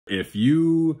If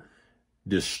you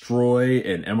destroy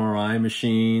an MRI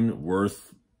machine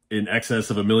worth in excess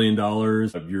of $1 million,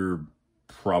 you're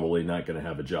probably not going to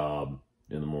have a job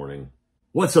in the morning.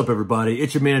 What's up, everybody?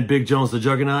 It's your man, Big Jones the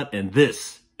Juggernaut, and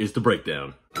this is The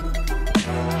Breakdown.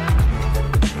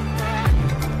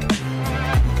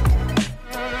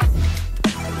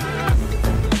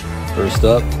 First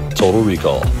up, Total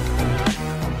Recall.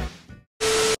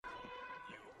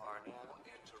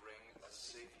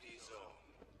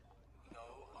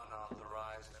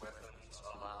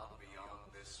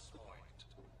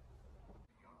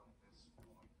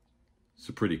 It's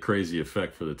a pretty crazy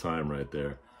effect for the time right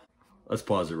there. Let's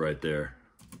pause it right there.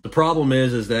 The problem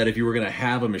is that if you were going to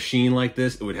have a machine like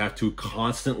this, it would have to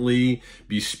constantly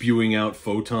be spewing out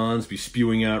photons, be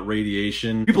spewing out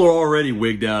radiation. People are already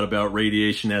wigged out about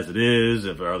radiation as it is.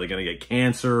 Are they going to get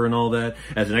cancer and all that?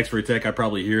 As an X-ray tech, I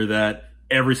probably hear that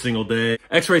every single day.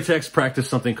 X-ray techs practice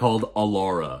something called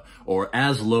ALARA, or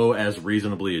as low as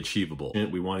reasonably achievable.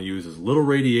 We want to use as little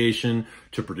radiation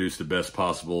to produce the best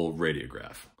possible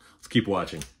radiograph. Let's keep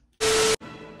watching.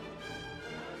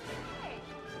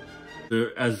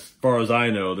 As far as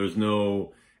I know, there's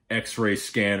no X-ray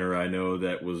scanner I know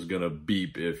that was gonna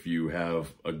beep if you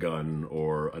have a gun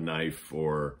or a knife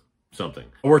or something.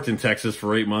 I worked in Texas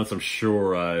for 8 months. I'm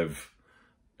sure I've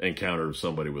encountered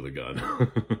somebody with a gun.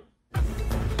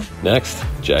 Next,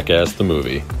 Jackass the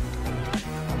movie.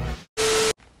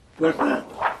 What's that?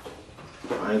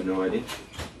 I have no idea.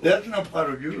 That's not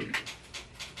part of you.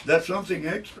 That's something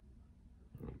extra.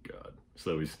 Oh, God.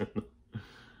 So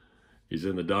he's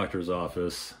in the doctor's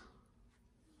office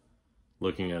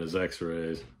looking at his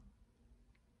x-rays.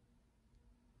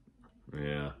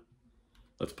 Yeah.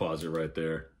 Let's pause it right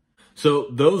there. So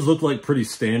those look like pretty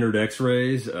standard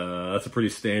x-rays. That's a pretty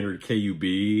standard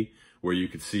KUB where you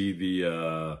could see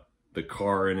the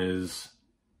car in his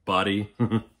body.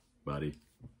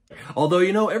 Although,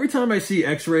 you know, every time I see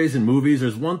x-rays in movies,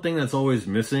 there's one thing that's always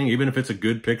missing, even if it's a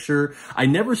good picture. I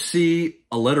never see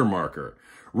a letter marker.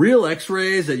 Real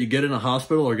x-rays that you get in a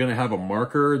hospital are going to have a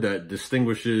marker that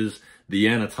distinguishes the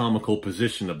anatomical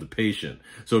position of the patient.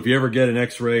 So if you ever get an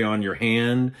x-ray on your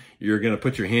hand, you're going to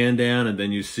put your hand down and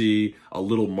then you see a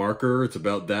little marker. It's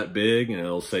about that big and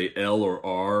it'll say L or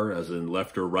R as in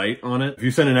left or right on it. If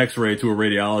you send an x-ray to a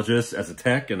radiologist as a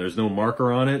tech and there's no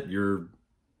marker on it,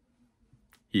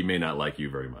 he may not like you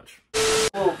very much.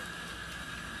 Oh.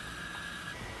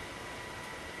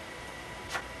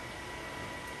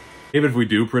 Even if we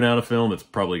do print out a film, it's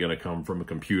probably going to come from a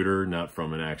computer, not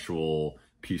from an actual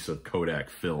piece of Kodak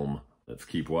film. Let's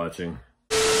keep watching.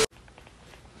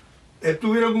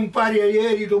 Estuvieron con un party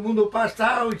ayer y todo el mundo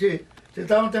pasado y se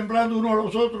estaban temblando unos a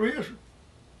los otros y eso.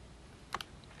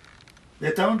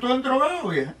 Estaban todos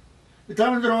drogados ya.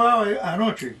 Estaban drogados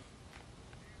anoche.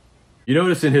 You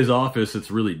notice in his office, it's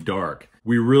really dark.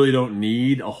 We really don't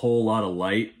need a whole lot of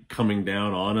light coming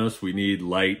down on us. We need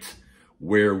light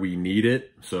where we need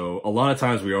it. So a lot of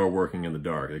times we are working in the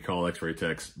dark. They call X-ray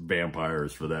techs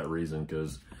vampires for that reason,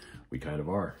 because we kind of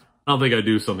are. I don't think I'd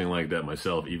do something like that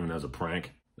myself, even as a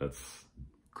prank. That's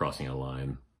crossing a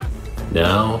line.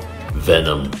 Now,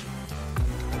 Venom.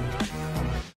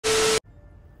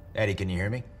 Eddie, can you hear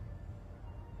me?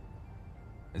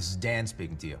 This is Dan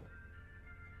speaking to you.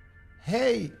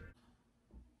 Hey.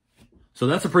 So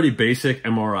that's a pretty basic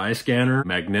MRI scanner,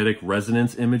 magnetic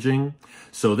resonance imaging.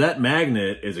 So that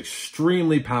magnet is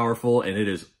extremely powerful and it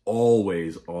is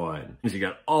always on. You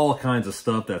got all kinds of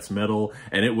stuff that's metal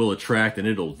and it will attract and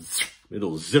it'll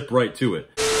zip right to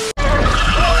it.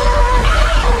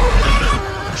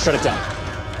 Shut it down.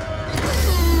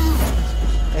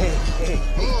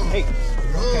 Hey.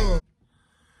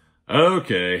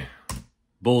 Okay.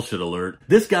 Bullshit alert.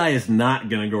 This guy is not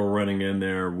gonna go running in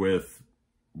there with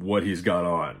what he's got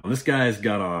on. This guy's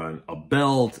got on a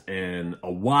belt and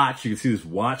a watch. You can see this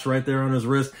watch right there on his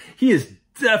wrist. He is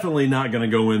definitely not going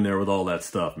to go in there with all that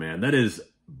stuff, man. That is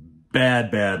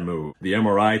bad move. The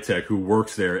MRI tech who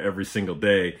works there every single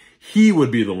day, he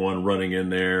would be the one running in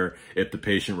there if the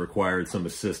patient required some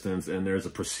assistance, and there's a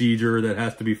procedure that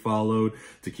has to be followed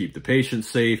to keep the patient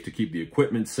safe, to keep the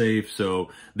equipment safe. So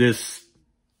this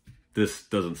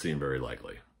doesn't seem very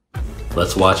likely.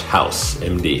 Let's watch House,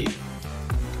 MD.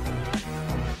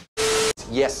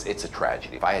 Yes, it's a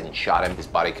tragedy. If I hadn't shot him, his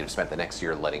body could have spent the next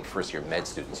year letting first-year med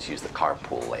students use the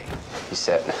carpool lane. He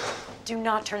said, "Do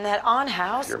not turn that on,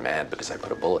 House." "You're mad because I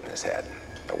put a bullet in his head.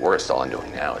 At worst, all I'm doing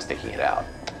now is taking it out."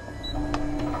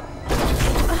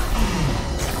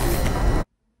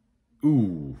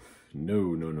 Ooh,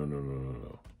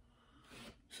 no.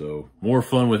 So more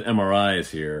fun with MRIs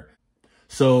here.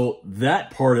 So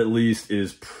that part at least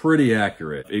is pretty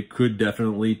accurate. It could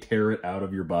definitely tear it out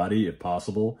of your body if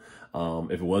possible.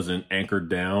 If it wasn't anchored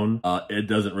down, it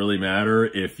doesn't really matter.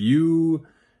 If you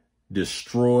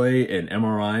destroy an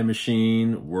MRI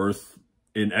machine worth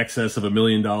in excess of $1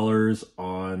 million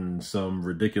on some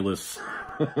ridiculous,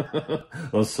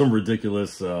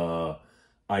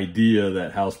 idea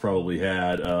that House probably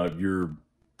had, you're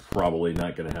probably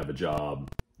not going to have a job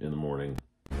in the morning.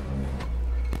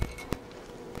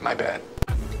 My bad.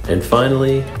 And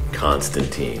finally,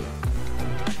 Constantine.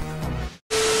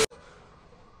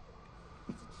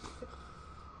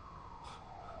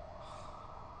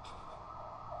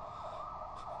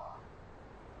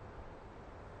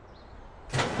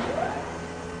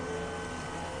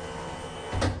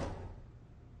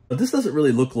 But this doesn't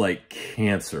really look like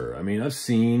cancer. I mean, I've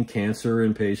seen cancer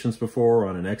in patients before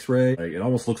on an x-ray. Like, it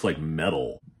almost looks like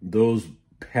metal. Those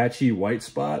patchy white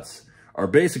spots are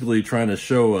basically trying to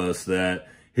show us that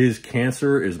his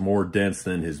cancer is more dense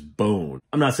than his bone.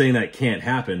 I'm not saying that can't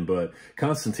happen, but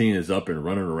Constantine is up and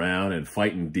running around and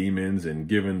fighting demons and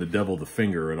giving the devil the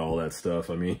finger and all that stuff.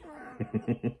 I mean,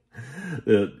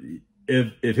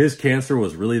 if his cancer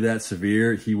was really that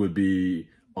severe, he would be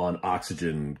on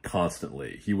oxygen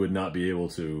constantly. He would not be able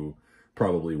to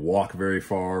probably walk very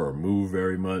far or move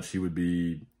very much. He would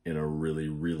be in a really,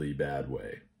 really bad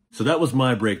way. So that was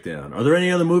my breakdown. Are there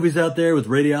any other movies out there with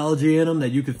radiology in them that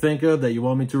you could think of that you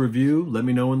want me to review? Let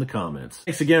me know in the comments.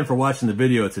 Thanks again for watching the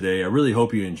video today. I really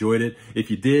hope you enjoyed it.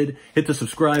 If you did, hit the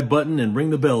subscribe button and ring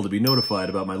the bell to be notified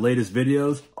about my latest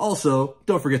videos. Also,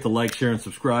 don't forget to like, share, and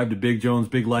subscribe to Big Jones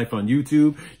Big Life on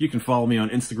YouTube. You can follow me on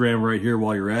Instagram right here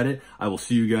while you're at it. I will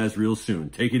see you guys real soon.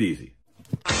 Take it easy.